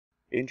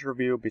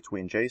Interview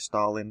between J.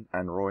 Stalin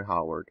and Roy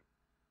Howard.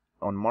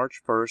 On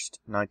March 1st,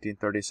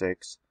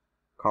 1936,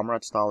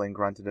 Comrade Stalin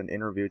granted an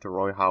interview to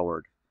Roy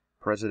Howard,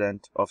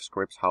 president of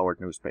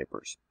Scripps-Howard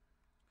newspapers.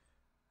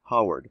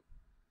 Howard: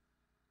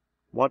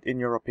 what, in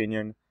your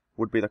opinion,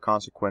 would be the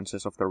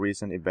consequences of the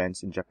recent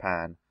events in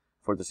Japan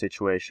for the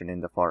situation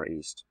in the Far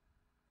East?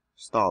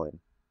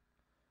 Stalin: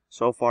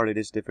 so far it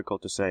is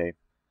difficult to say.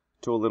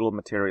 Too little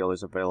material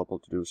is available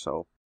to do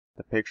so.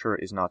 The picture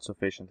is not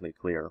sufficiently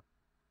clear.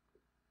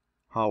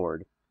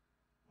 Howard: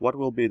 what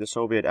will be the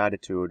Soviet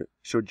attitude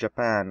should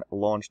Japan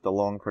launch the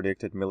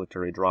long-predicted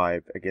military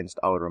drive against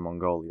Outer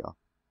Mongolia?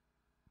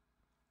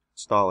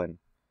 Stalin: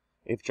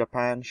 if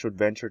Japan should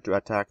venture to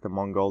attack the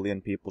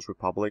Mongolian People's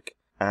Republic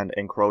and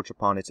encroach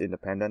upon its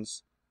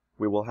independence,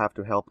 we will have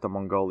to help the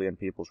Mongolian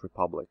People's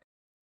Republic.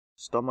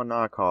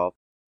 Stomanakov,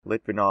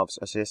 Litvinov's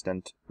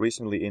assistant,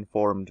 recently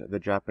informed the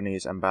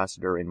Japanese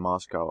ambassador in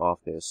Moscow of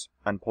this,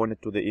 and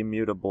pointed to the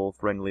immutable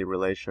friendly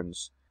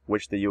relations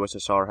which the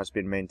USSR has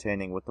been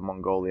maintaining with the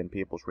Mongolian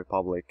People's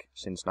Republic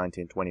since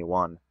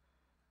 1921.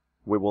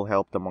 We will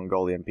help the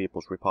Mongolian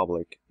People's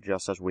Republic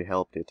just as we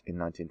helped it in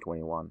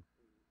 1921.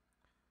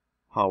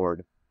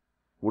 Howard: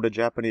 would a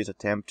Japanese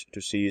attempt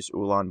to seize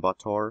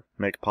Ulaanbaatar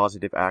make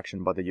positive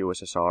action by the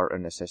USSR a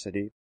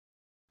necessity?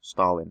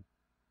 Stalin: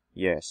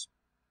 yes.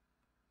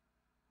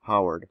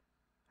 Howard: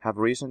 have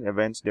recent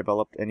events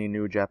developed any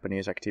new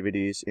Japanese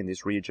activities in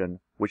this region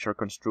which are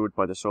construed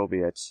by the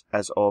Soviets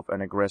as of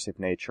an aggressive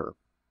nature?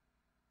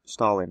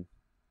 Stalin: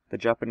 the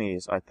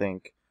Japanese, I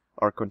think,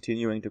 are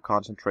continuing to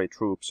concentrate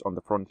troops on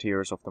the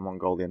frontiers of the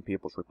Mongolian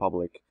People's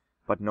Republic,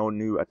 but no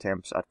new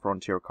attempts at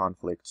frontier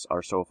conflicts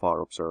are so far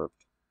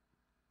observed.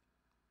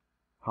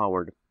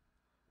 Howard: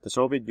 the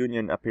Soviet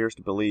Union appears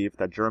to believe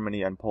that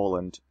Germany and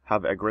Poland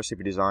have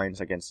aggressive designs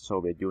against the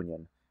Soviet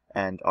Union,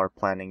 and are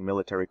planning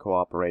military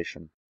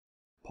cooperation.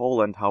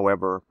 Poland,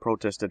 however,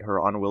 protested her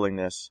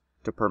unwillingness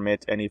to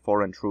permit any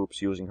foreign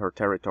troops using her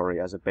territory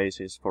as a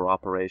basis for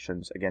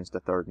operations against a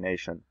third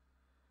nation.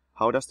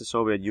 How does the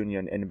Soviet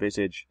Union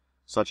envisage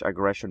such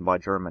aggression by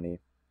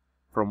Germany?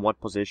 From what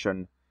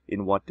position,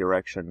 in what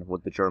direction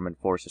would the German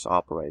forces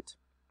operate?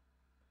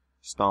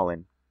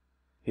 Stalin: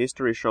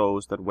 history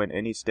shows that when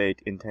any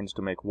state intends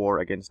to make war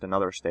against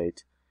another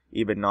state,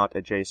 even not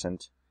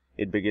adjacent,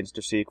 it begins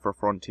to seek for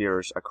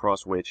frontiers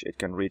across which it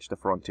can reach the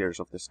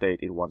frontiers of the state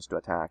it wants to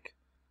attack.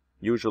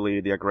 Usually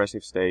the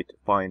aggressive state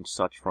finds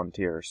such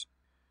frontiers.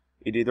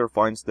 It either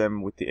finds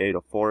them with the aid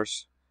of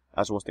force,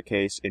 as was the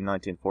case in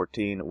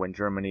 1914 when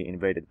Germany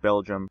invaded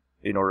Belgium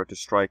in order to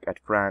strike at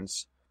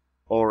France,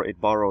 or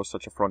it borrows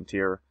such a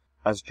frontier,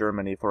 as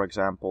Germany, for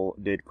example,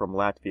 did from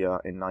Latvia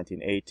in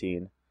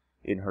 1918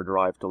 in her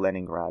drive to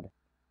Leningrad.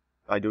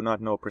 I do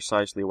not know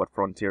precisely what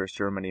frontiers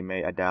Germany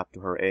may adapt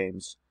to her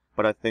aims,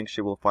 but I think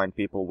she will find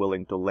people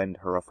willing to lend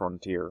her a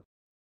frontier.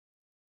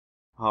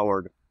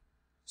 Howard: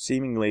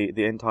 seemingly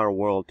the entire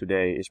world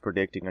today is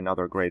predicting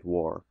another great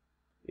war.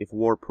 If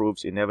war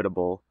proves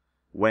inevitable,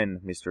 when,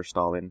 Mr.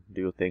 Stalin,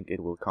 do you think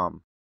it will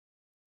come?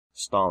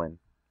 Stalin: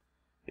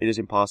 it is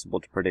impossible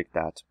to predict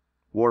that.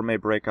 War may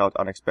break out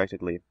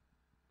unexpectedly.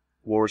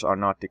 Wars are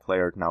not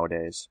declared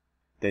nowadays.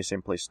 They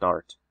simply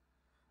start.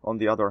 On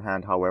the other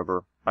hand,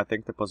 however, I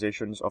think the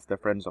positions of the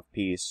Friends of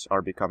Peace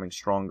are becoming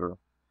stronger.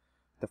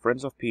 The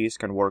Friends of Peace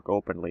can work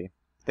openly.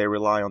 They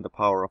rely on the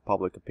power of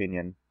public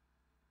opinion.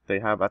 They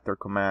have at their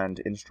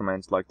command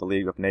instruments like the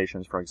League of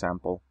Nations, for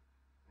example.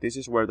 This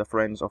is where the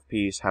Friends of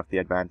Peace have the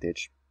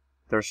advantage.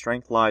 Their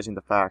strength lies in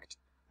the fact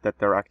that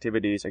their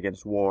activities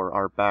against war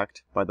are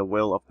backed by the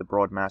will of the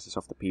broad masses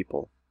of the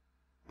people.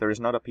 There is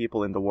not a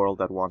people in the world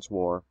that wants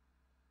war.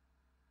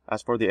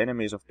 As for the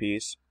enemies of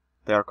peace,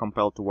 they are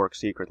compelled to work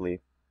secretly.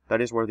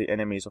 That is where the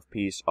enemies of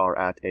peace are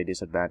at a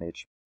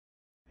disadvantage.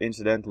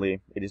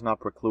 Incidentally, it is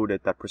not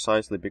precluded that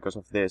precisely because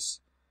of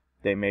this,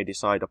 they may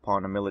decide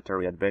upon a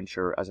military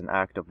adventure as an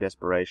act of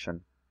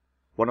desperation.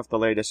 One of the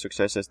latest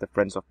successes the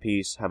Friends of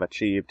Peace have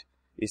achieved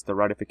is the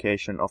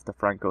ratification of the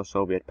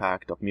Franco-Soviet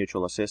Pact of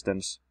Mutual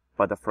Assistance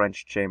by the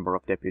French Chamber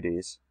of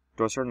Deputies.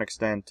 To a certain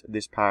extent,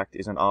 this pact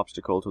is an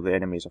obstacle to the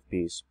enemies of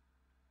peace.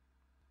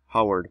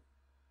 Howard: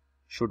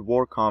 should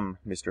war come,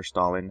 Mr.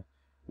 Stalin,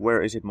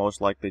 where is it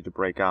most likely to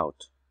break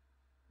out?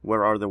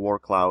 Where are the war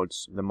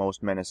clouds the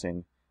most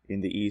menacing,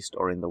 in the east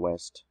or in the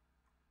west?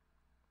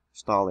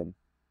 Stalin: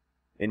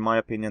 in my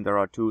opinion there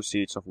are two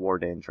seats of war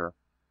danger.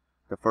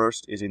 The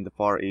first is in the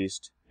Far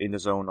East, in the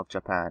zone of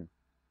Japan.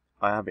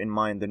 I have in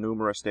mind the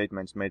numerous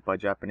statements made by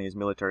Japanese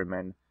military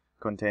men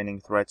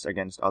containing threats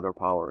against other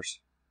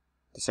powers.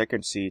 The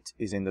second seat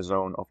is in the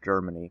zone of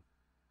Germany.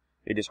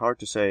 It is hard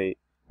to say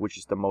which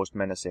is the most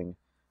menacing,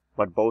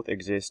 but both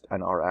exist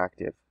and are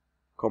active.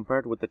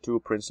 Compared with the two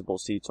principal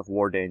seats of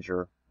war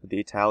danger, the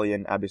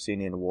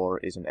Italian-Abyssinian War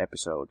is an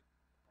episode.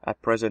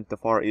 At present, the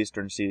Far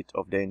Eastern seat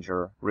of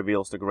danger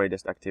reveals the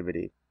greatest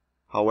activity.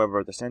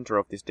 However, the center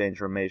of this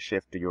danger may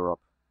shift to Europe.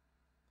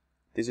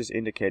 This is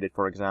indicated,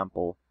 for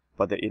example,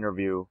 by the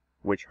interview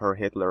which Herr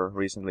Hitler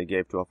recently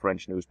gave to a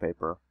French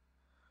newspaper.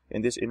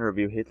 In this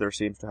interview, Hitler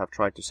seems to have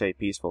tried to say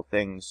peaceful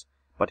things,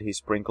 but he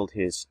sprinkled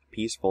his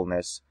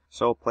peacefulness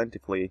so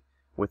plentifully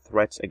with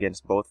threats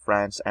against both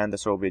France and the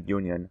Soviet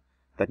Union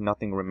that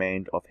nothing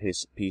remained of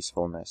his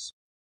peacefulness.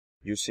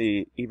 You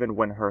see, even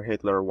when Herr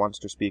Hitler wants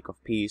to speak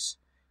of peace,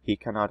 he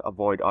cannot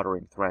avoid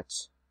uttering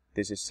threats.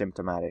 This is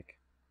symptomatic.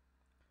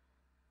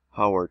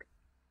 Howard,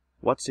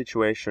 what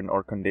situation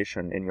or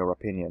condition, in your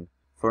opinion,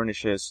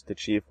 furnishes the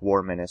chief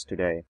war menace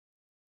today?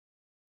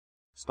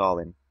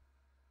 Stalin,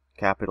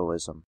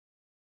 capitalism.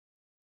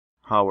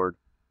 Howard,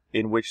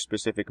 in which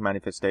specific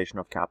manifestation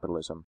of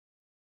capitalism?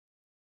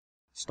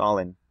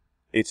 Stalin,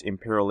 its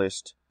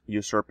imperialist,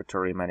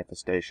 usurpatory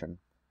manifestation.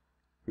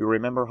 You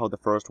remember how the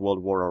First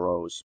World War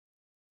arose.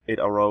 It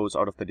arose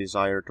out of the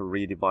desire to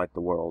redivide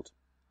the world.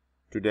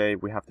 Today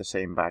we have the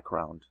same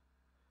background.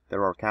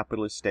 There are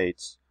capitalist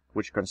states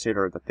which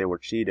consider that they were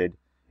cheated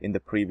in the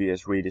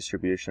previous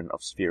redistribution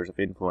of spheres of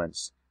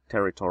influence,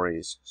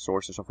 territories,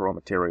 sources of raw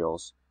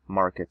materials,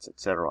 markets,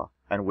 etc.,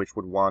 and which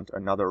would want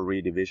another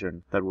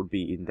redivision that would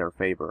be in their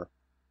favor.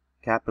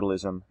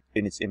 Capitalism,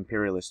 in its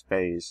imperialist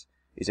phase,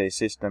 is a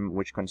system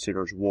which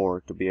considers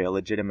war to be a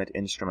legitimate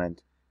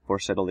instrument for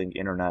settling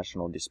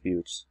international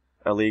disputes,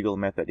 a legal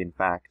method in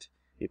fact,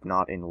 if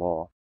not in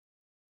law.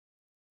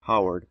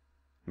 Howard,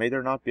 may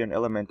there not be an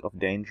element of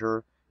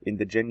danger in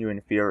the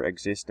genuine fear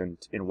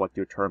existent in what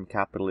you term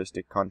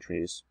capitalistic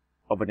countries,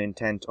 of an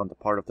intent on the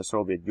part of the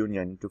Soviet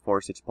Union to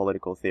force its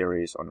political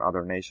theories on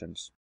other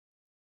nations?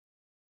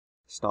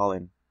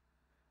 Stalin,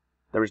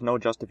 there is no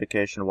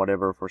justification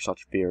whatever for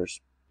such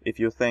fears. If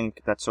you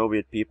think that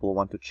Soviet people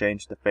want to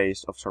change the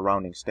face of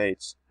surrounding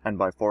states, and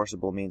by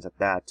forcible means at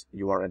that,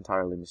 you are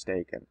entirely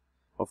mistaken.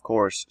 Of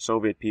course,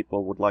 Soviet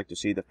people would like to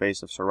see the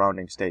face of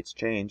surrounding states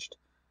changed,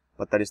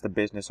 but that is the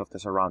business of the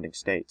surrounding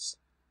states.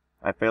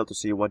 I fail to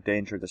see what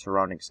danger the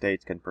surrounding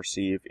states can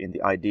perceive in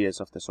the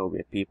ideas of the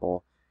Soviet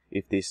people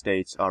if these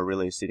states are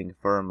really sitting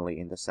firmly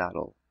in the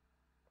saddle.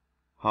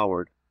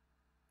 Howard,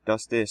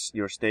 does this,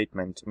 your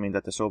statement, mean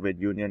that the Soviet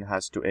Union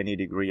has to any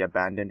degree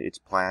abandoned its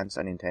plans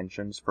and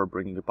intentions for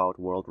bringing about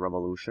world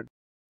revolution?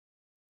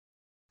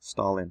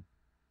 Stalin,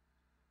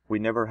 we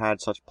never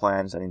had such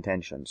plans and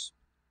intentions.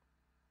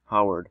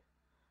 Howard,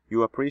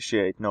 you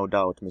appreciate, no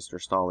doubt, Mr.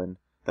 Stalin,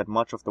 that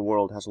much of the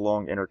world has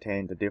long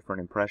entertained a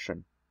different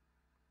impression.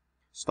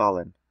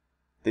 Stalin,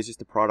 this is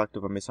the product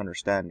of a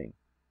misunderstanding.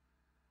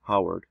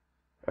 Howard,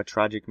 a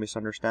tragic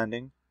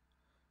misunderstanding?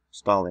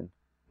 Stalin,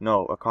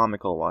 no, a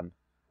comical one,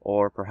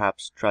 or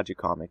perhaps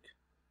tragicomic.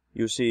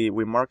 You see,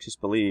 we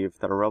Marxists believe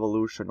that a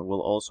revolution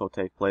will also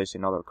take place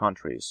in other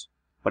countries,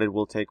 but it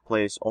will take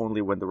place only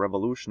when the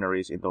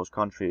revolutionaries in those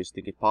countries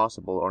think it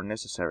possible or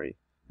necessary.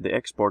 The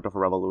export of a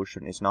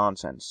revolution is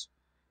nonsense.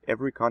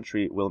 Every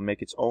country will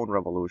make its own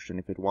revolution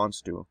if it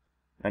wants to,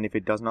 and if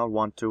it does not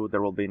want to,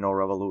 there will be no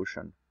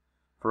revolution.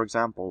 For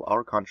example,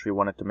 our country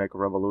wanted to make a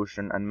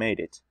revolution and made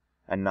it,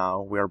 and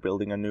now we are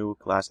building a new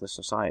classless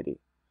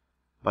society.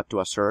 But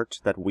to assert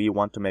that we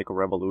want to make a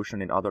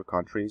revolution in other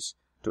countries,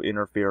 to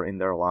interfere in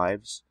their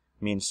lives,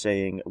 means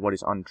saying what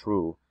is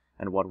untrue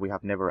and what we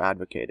have never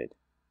advocated.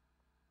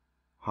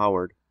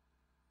 Howard,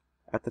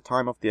 at the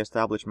time of the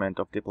establishment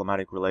of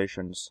diplomatic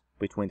relations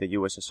between the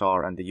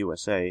USSR and the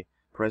USA,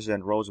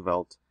 President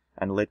Roosevelt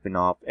and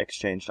Litvinov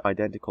exchanged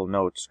identical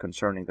notes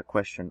concerning the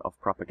question of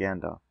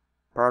propaganda.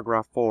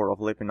 Paragraph 4 of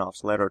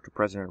Litvinov's letter to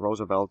President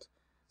Roosevelt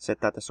said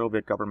that the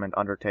Soviet government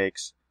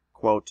undertakes,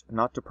 quote,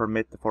 not to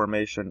permit the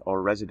formation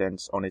or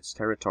residence on its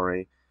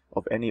territory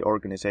of any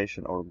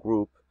organization or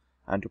group,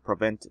 and to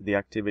prevent the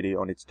activity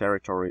on its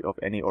territory of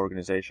any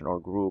organization or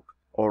group,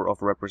 or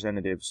of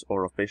representatives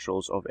or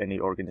officials of any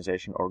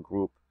organization or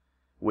group,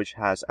 which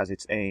has as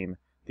its aim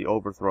the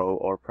overthrow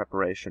or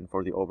preparation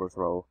for the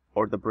overthrow,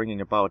 or the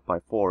bringing about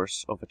by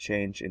force of a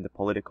change in the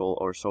political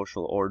or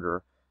social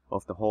order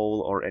of the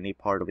whole or any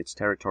part of its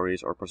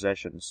territories or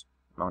possessions,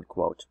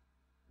 unquote.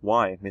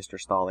 Why, Mr.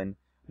 Stalin,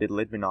 did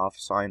Litvinov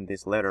sign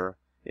this letter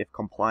if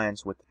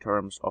compliance with the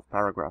terms of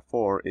paragraph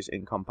 4 is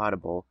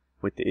incompatible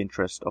with the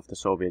interest of the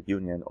Soviet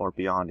Union or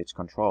beyond its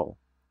control?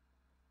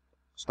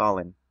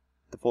 Stalin,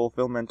 the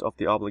fulfillment of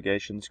the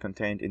obligations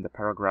contained in the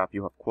paragraph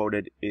you have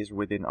quoted is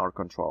within our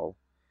control.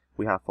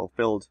 We have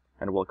fulfilled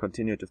and will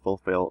continue to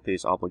fulfill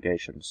these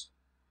obligations.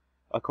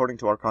 According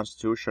to our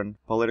Constitution,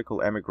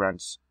 political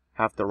emigrants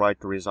have the right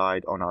to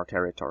reside on our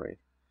territory.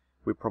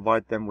 We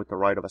provide them with the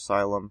right of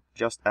asylum,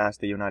 just as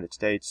the United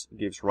States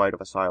gives right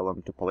of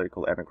asylum to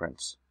political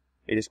emigrants.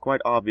 It is quite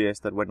obvious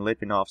that when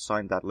Litvinov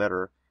signed that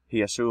letter,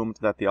 he assumed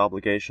that the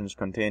obligations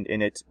contained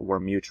in it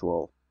were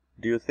mutual.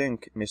 Do you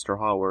think, Mr.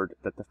 Howard,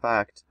 that the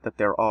fact that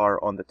there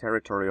are on the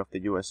territory of the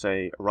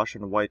USA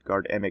Russian White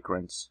Guard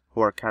emigrants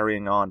who are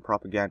carrying on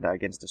propaganda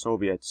against the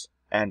Soviets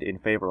and in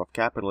favor of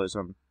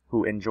capitalism,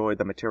 who enjoy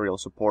the material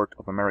support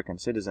of American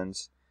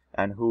citizens,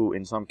 and who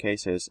in some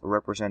cases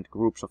represent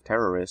groups of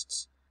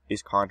terrorists,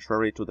 is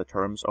contrary to the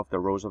terms of the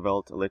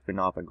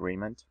Roosevelt-Litvinov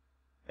agreement?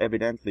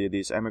 Evidently,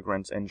 these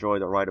emigrants enjoy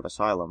the right of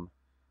asylum,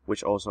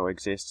 which also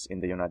exists in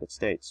the United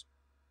States.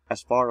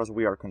 As far as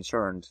we are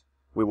concerned,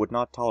 we would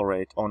not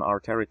tolerate on our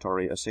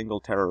territory a single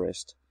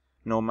terrorist,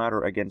 no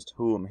matter against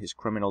whom his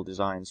criminal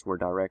designs were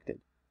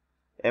directed.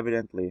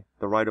 Evidently,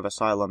 the right of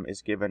asylum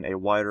is given a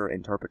wider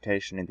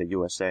interpretation in the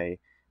USA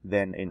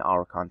than in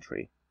our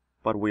country,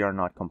 but we are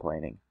not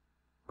complaining.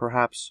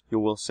 Perhaps you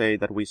will say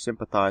that we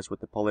sympathize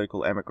with the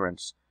political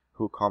immigrants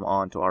who come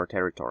on to our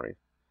territory.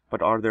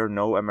 But are there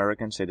no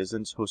American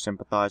citizens who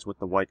sympathize with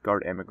the White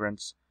Guard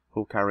immigrants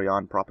who carry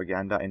on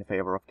propaganda in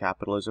favor of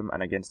capitalism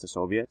and against the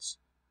Soviets?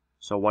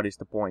 So what is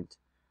the point?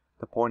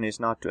 The point is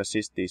not to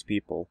assist these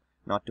people,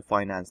 not to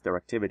finance their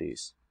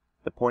activities.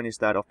 The point is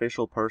that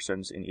official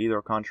persons in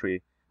either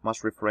country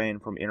must refrain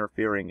from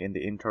interfering in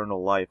the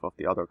internal life of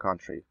the other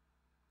country.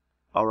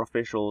 Our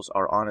officials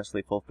are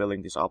honestly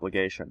fulfilling this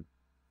obligation.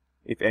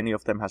 If any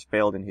of them has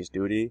failed in his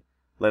duty,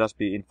 let us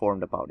be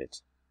informed about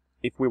it.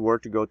 If we were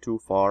to go too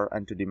far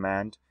and to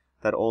demand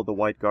that all the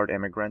White Guard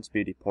immigrants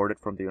be deported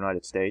from the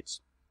United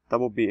States, that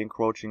would be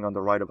encroaching on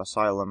the right of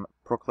asylum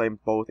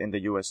proclaimed both in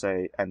the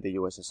USA and the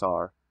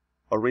USSR.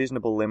 A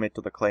reasonable limit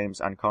to the claims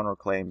and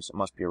counterclaims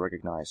must be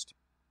recognized.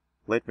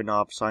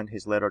 Litvinov signed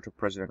his letter to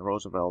President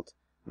Roosevelt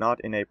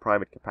not in a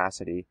private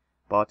capacity,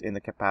 but in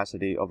the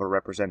capacity of a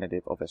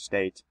representative of a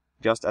state,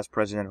 just as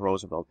President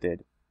Roosevelt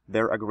did.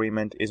 Their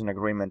agreement is an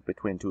agreement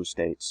between two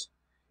states.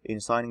 In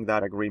signing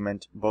that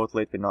agreement, both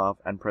Litvinov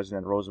and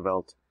President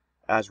Roosevelt,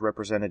 as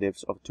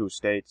representatives of two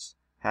states,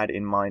 had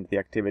in mind the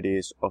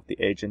activities of the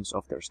agents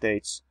of their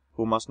states,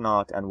 who must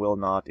not and will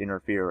not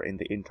interfere in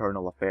the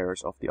internal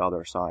affairs of the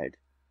other side.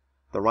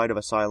 The right of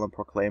asylum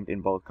proclaimed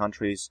in both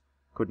countries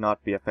could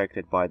not be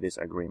affected by this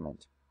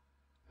agreement.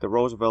 The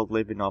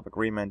Roosevelt-Litvinov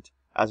agreement,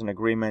 as an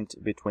agreement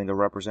between the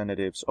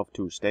representatives of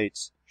two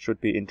states,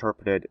 should be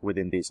interpreted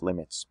within these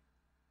limits.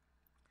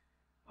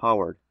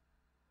 Howard.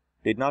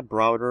 Did not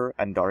Browder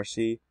and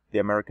Darcy, the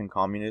American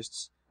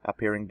communists,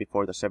 appearing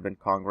before the 7th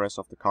Congress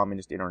of the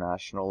Communist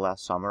International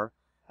last summer,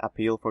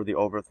 appeal for the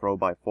overthrow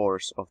by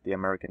force of the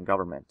American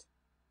government?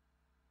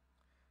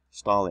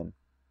 Stalin.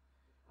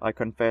 I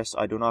confess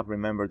I do not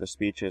remember the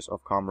speeches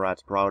of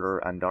Comrades Browder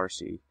and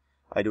Darcy.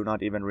 I do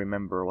not even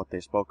remember what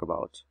they spoke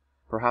about.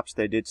 Perhaps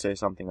they did say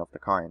something of the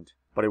kind,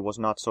 but it was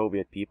not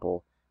Soviet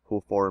people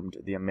who formed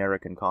the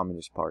American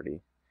Communist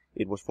Party.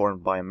 It was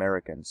formed by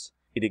Americans.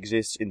 It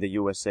exists in the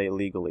USA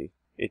legally.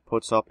 It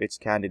puts up its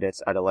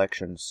candidates at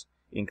elections,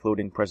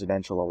 including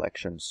presidential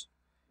elections.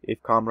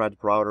 If Comrades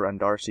Browder and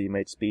Darcy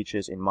made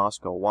speeches in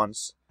Moscow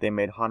once, they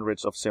made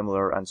hundreds of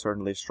similar and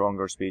certainly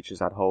stronger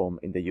speeches at home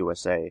in the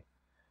USA.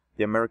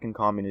 The American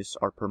communists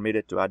are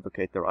permitted to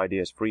advocate their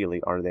ideas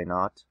freely, are they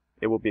not?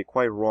 It would be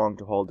quite wrong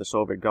to hold the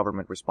Soviet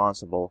government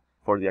responsible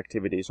for the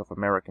activities of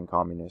American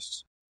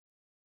communists.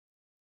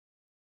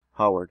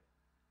 Howard.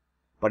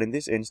 But in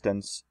this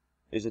instance,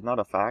 is it not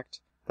a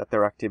fact that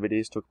their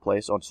activities took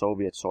place on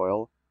Soviet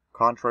soil,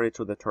 contrary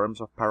to the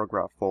terms of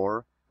paragraph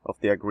 4 of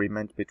the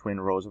agreement between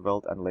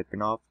Roosevelt and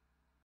Litvinov?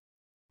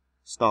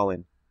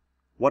 Stalin.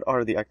 What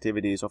are the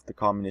activities of the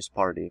Communist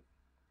Party?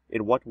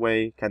 In what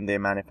way can they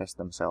manifest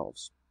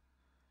themselves?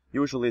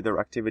 Usually their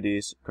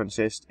activities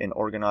consist in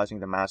organizing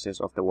the masses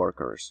of the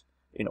workers,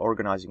 in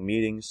organizing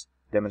meetings,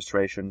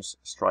 demonstrations,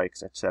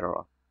 strikes,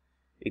 etc.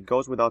 It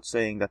goes without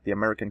saying that the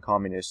American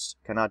communists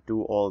cannot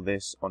do all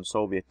this on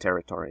Soviet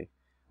territory.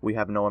 We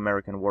have no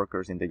American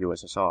workers in the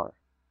USSR.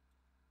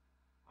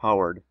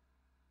 Howard.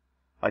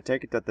 I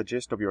take it that the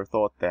gist of your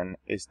thought, then,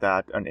 is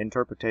that an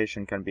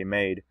interpretation can be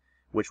made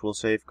which will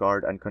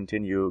safeguard and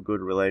continue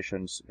good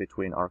relations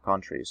between our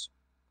countries.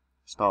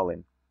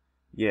 Stalin.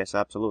 Yes,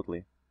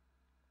 absolutely.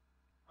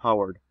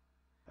 Howard.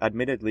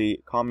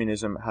 Admittedly,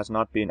 communism has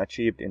not been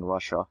achieved in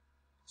Russia.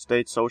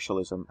 State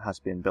socialism has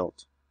been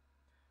built.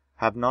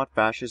 Have not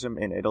fascism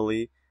in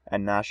Italy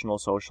and National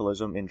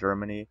Socialism in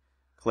Germany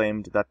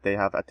claimed that they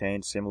have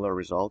attained similar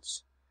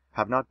results?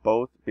 Have not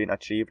both been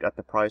achieved at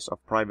the price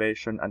of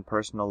privation and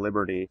personal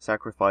liberty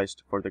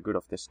sacrificed for the good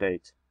of the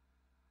state?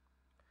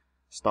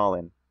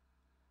 Stalin.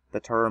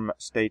 The term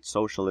state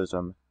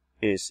socialism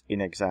is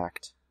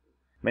inexact.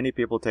 Many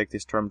people take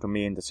this term to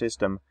mean the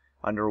system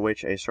under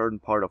which a certain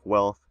part of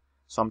wealth,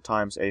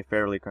 sometimes a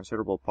fairly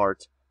considerable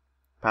part,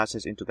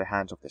 passes into the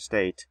hands of the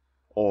state,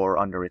 or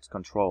under its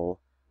control,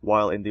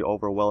 while in the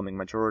overwhelming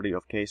majority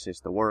of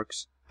cases the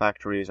works,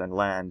 factories, and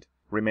land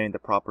remain the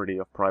property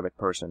of private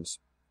persons.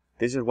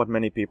 This is what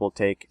many people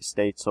take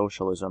state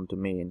socialism to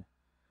mean.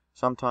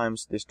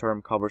 Sometimes this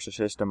term covers a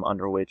system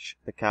under which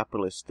the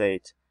capitalist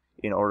state,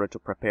 in order to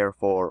prepare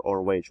for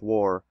or wage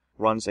war,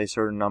 runs a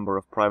certain number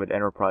of private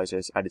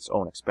enterprises at its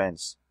own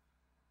expense.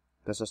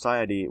 The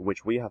society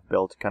which we have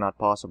built cannot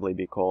possibly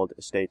be called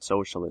state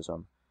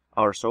socialism.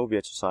 Our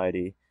Soviet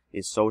society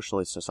is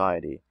socialist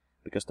society,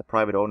 because the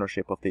private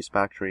ownership of these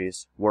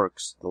factories,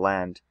 works, the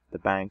land, the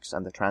banks,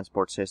 and the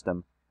transport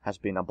system has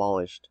been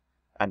abolished,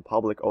 and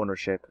public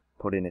ownership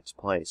put in its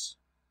place.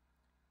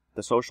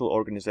 The social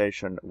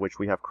organization which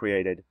we have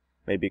created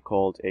may be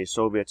called a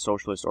Soviet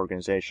socialist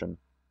organization,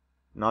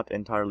 not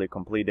entirely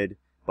completed,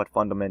 but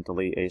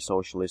fundamentally a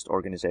socialist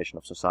organization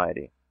of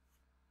society.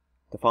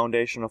 The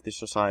foundation of this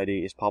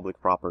society is public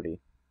property,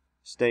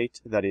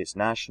 state, that is,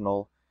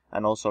 national,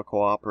 and also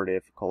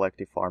cooperative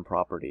collective farm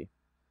property.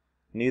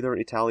 Neither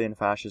Italian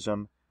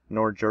fascism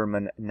nor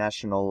German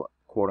national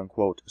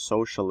quote-unquote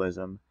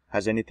socialism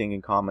has anything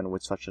in common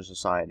with such a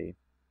society.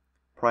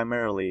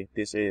 Primarily,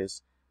 this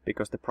is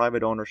because the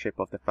private ownership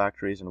of the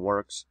factories and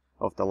works,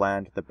 of the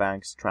land, the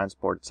banks,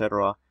 transport,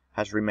 etc.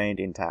 has remained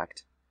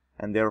intact,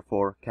 and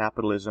therefore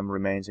capitalism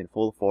remains in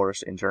full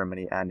force in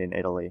Germany and in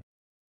Italy.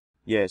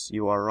 Yes,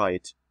 you are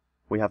right.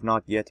 We have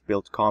not yet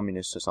built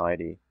communist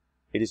society.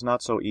 It is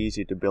not so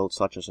easy to build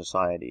such a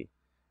society.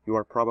 You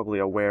are probably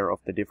aware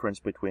of the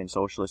difference between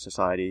socialist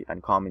society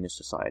and communist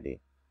society.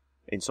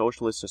 In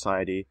socialist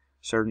society,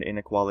 certain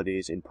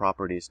inequalities in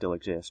property still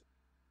exist.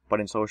 But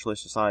in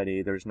socialist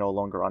society, there is no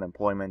longer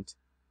unemployment,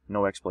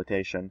 no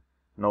exploitation,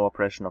 no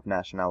oppression of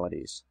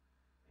nationalities.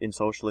 In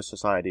socialist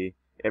society,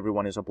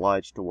 everyone is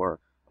obliged to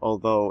work,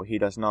 although he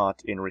does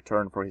not, in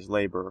return for his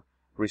labor,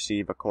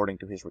 receive according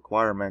to his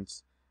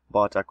requirements,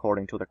 but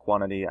according to the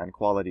quantity and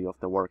quality of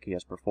the work he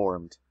has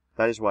performed.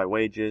 That is why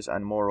wages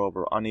and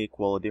moreover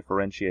unequal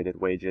differentiated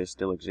wages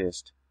still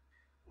exist.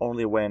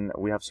 Only when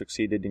we have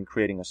succeeded in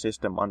creating a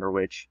system under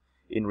which,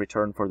 in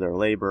return for their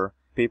labor,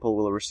 people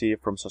will receive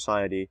from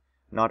society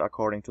not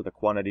according to the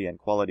quantity and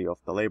quality of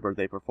the labor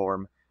they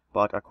perform,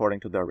 but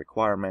according to their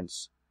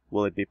requirements,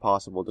 will it be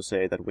possible to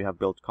say that we have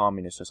built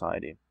communist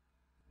society.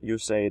 You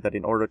say that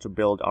in order to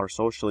build our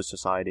socialist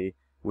society,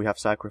 we have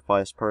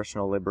sacrificed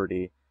personal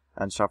liberty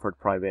and suffered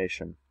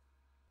privation.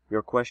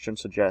 Your question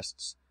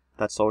suggests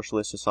that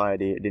socialist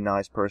society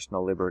denies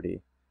personal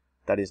liberty.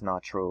 That is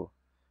not true.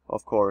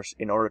 Of course,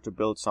 in order to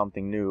build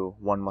something new,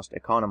 one must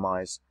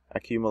economize,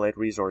 accumulate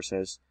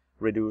resources,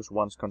 reduce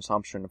one's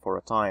consumption for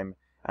a time,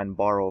 and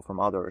borrow from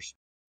others.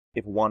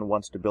 If one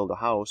wants to build a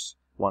house,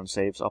 one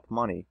saves up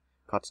money,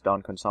 cuts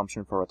down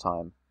consumption for a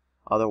time.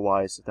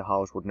 Otherwise, the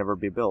house would never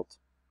be built.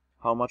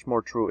 How much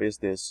more true is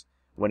this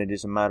when it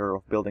is a matter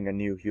of building a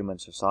new human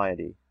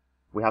society?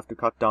 We have to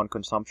cut down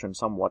consumption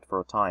somewhat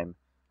for a time,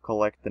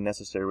 collect the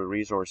necessary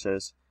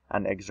resources,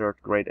 and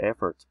exert great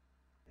effort.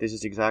 This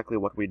is exactly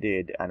what we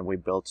did, and we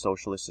built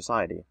socialist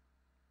society.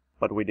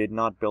 But we did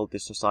not build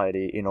this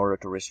society in order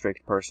to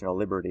restrict personal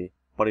liberty,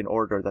 but in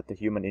order that the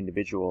human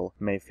individual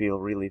may feel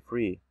really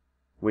free.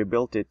 We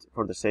built it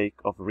for the sake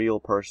of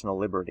real personal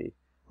liberty,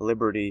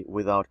 liberty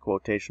without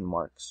quotation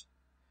marks.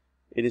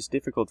 It is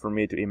difficult for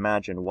me to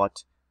imagine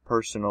what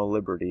personal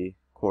liberty,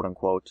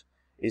 quote-unquote,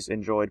 is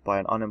enjoyed by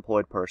an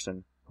unemployed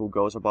person who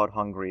goes about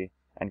hungry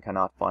and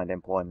cannot find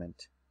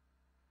employment.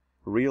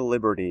 Real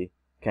liberty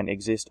can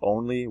exist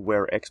only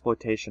where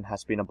exploitation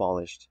has been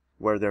abolished,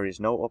 where there is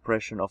no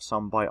oppression of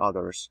some by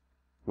others,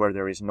 where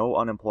there is no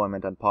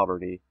unemployment and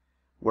poverty,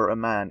 where a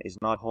man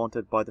is not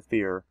haunted by the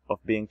fear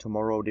of being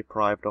tomorrow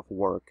deprived of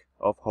work,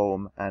 of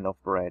home, and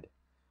of bread.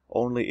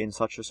 Only in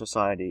such a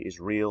society is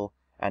real,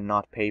 and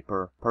not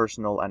paper,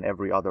 personal, and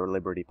every other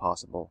liberty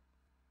possible.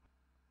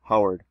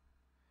 Howard,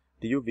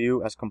 do you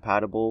view as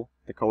compatible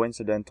the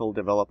coincidental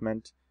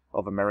development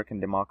of American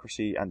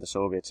democracy and the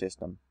Soviet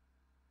system?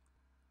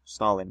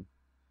 Stalin,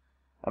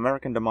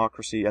 American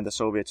democracy and the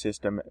Soviet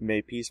system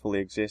may peacefully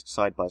exist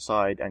side by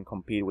side and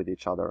compete with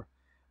each other,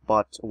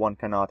 but one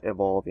cannot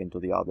evolve into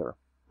the other.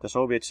 The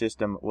Soviet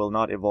system will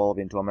not evolve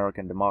into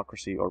American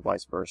democracy or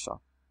vice versa.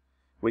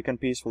 We can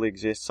peacefully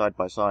exist side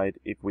by side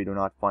if we do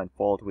not find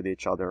fault with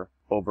each other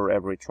over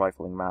every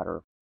trifling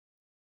matter.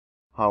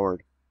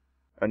 Howard,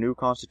 a new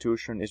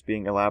constitution is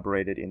being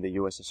elaborated in the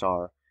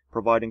USSR,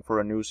 providing for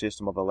a new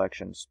system of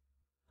elections.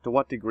 To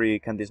what degree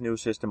can this new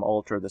system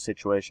alter the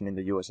situation in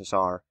the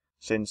USSR,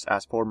 since,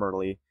 as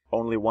formerly,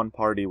 only one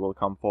party will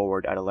come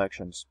forward at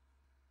elections?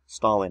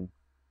 Stalin,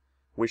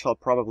 we shall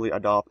probably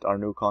adopt our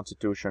new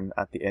constitution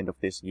at the end of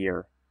this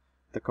year.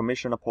 The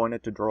commission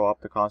appointed to draw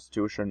up the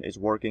constitution is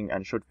working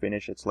and should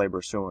finish its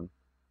labor soon.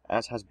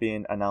 As has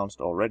been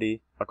announced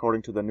already,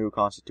 according to the new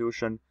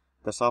constitution,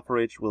 the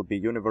suffrage will be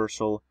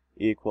universal,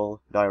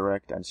 equal,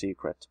 direct, and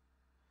secret.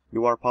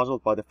 You are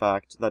puzzled by the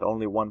fact that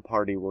only one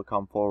party will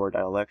come forward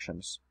at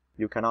elections.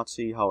 You cannot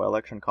see how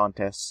election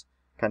contests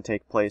can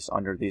take place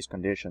under these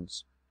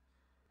conditions.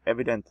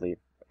 Evidently,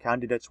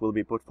 candidates will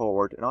be put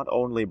forward not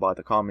only by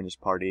the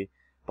Communist Party,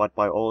 but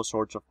by all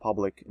sorts of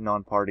public,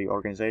 non-party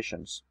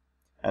organizations,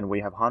 and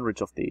we have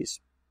hundreds of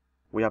these.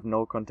 We have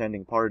no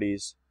contending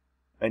parties,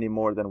 any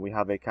more than we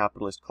have a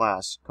capitalist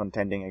class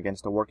contending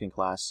against a working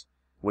class,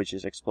 which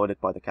is exploited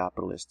by the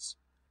capitalists.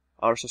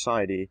 Our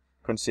society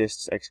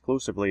consists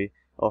exclusively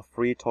of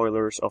free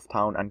toilers of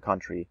town and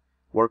country,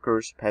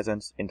 workers,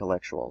 peasants,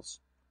 intellectuals.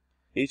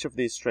 Each of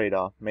these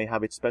strata may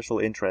have its special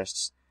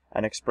interests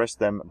and express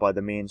them by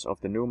the means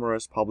of the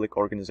numerous public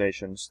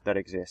organizations that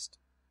exist.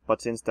 But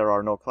since there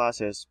are no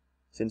classes,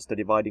 since the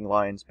dividing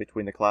lines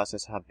between the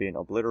classes have been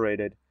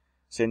obliterated,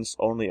 since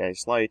only a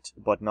slight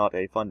but not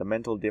a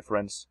fundamental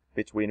difference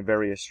between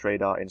various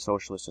strata in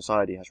socialist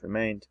society has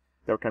remained,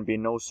 there can be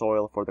no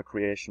soil for the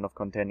creation of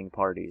contending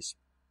parties.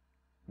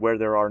 Where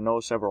there are no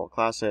several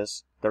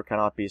classes, there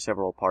cannot be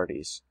several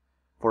parties,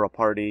 for a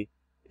party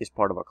is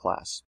part of a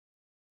class.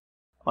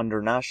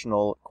 Under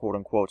national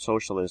quote-unquote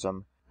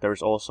socialism, there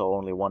is also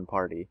only one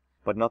party,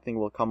 but nothing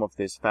will come of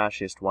this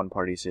fascist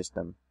one-party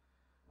system.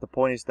 The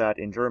point is that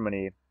in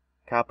Germany,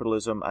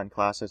 capitalism and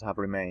classes have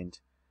remained,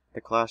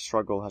 The class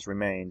struggle has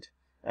remained,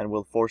 and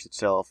will force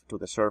itself to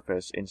the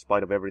surface in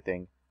spite of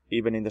everything,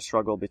 even in the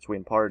struggle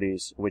between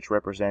parties which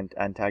represent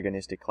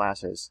antagonistic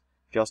classes,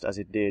 just as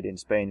it did in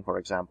Spain, for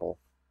example.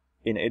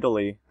 In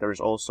Italy there is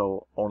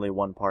also only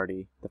one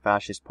party, the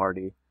Fascist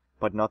Party,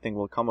 but nothing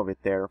will come of it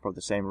there for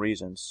the same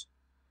reasons.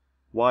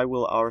 Why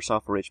will our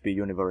suffrage be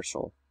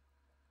universal?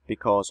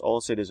 Because all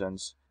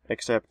citizens,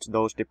 except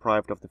those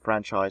deprived of the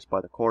franchise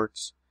by the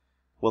courts,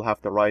 will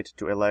have the right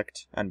to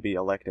elect and be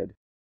elected.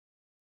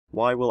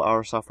 Why will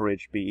our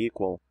suffrage be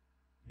equal?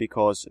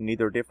 Because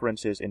neither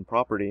differences in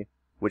property,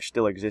 which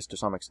still exist to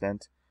some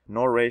extent,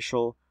 nor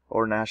racial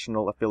or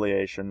national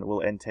affiliation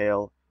will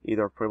entail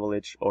either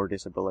privilege or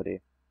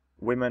disability.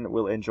 Women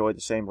will enjoy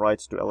the same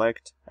rights to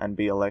elect and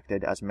be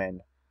elected as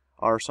men.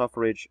 Our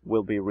suffrage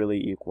will be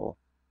really equal.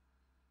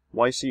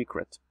 Why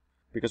secret?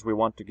 Because we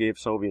want to give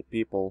Soviet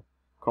people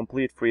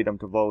complete freedom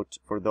to vote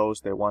for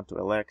those they want to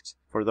elect,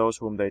 for those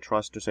whom they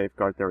trust to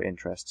safeguard their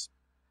interests.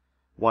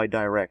 Why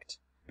direct?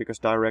 Because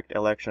direct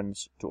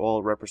elections to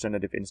all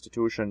representative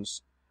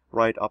institutions,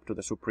 right up to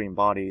the supreme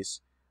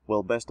bodies,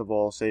 will best of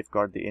all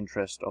safeguard the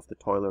interest of the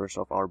toilers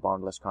of our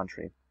boundless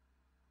country.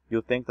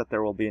 You think that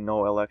there will be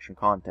no election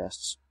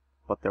contests,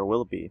 but there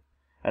will be,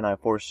 and I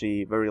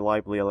foresee very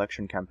lively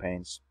election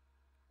campaigns.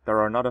 There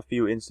are not a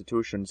few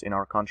institutions in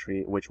our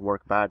country which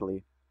work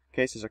badly.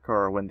 Cases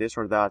occur when this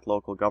or that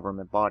local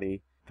government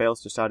body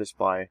fails to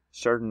satisfy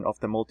certain of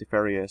the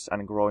multifarious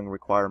and growing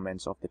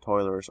requirements of the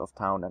toilers of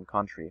town and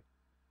country.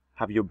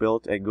 Have you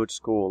built a good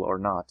school or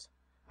not?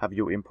 Have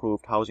you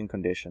improved housing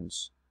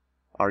conditions?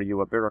 Are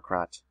you a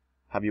bureaucrat?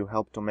 Have you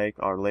helped to make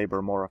our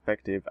labor more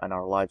effective and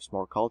our lives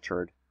more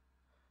cultured?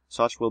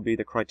 Such will be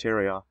the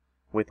criteria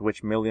with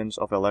which millions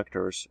of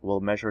electors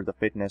will measure the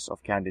fitness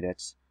of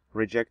candidates,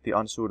 reject the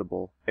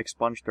unsuitable,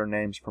 expunge their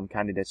names from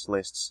candidates'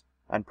 lists,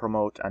 and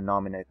promote and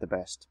nominate the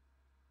best.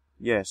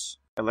 Yes,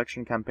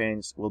 election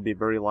campaigns will be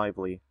very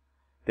lively.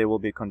 They will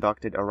be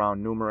conducted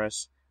around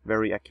numerous,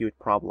 very acute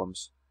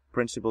problems,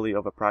 principally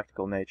of a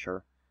practical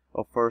nature,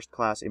 of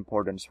first-class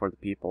importance for the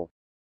people.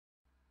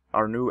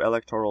 Our new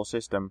electoral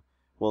system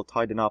will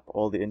tighten up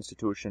all the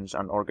institutions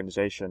and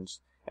organizations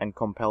and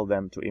compel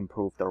them to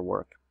improve their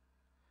work.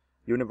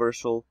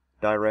 Universal,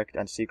 direct,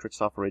 and secret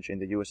suffrage in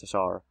the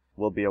USSR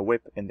will be a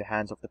whip in the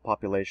hands of the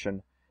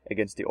population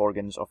against the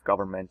organs of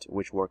government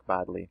which work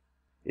badly.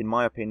 In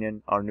my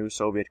opinion, our new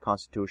Soviet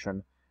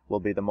constitution will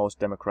be the most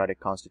democratic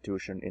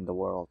constitution in the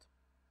world.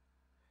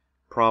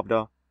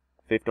 Pravda,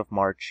 5th of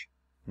March,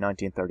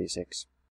 1936.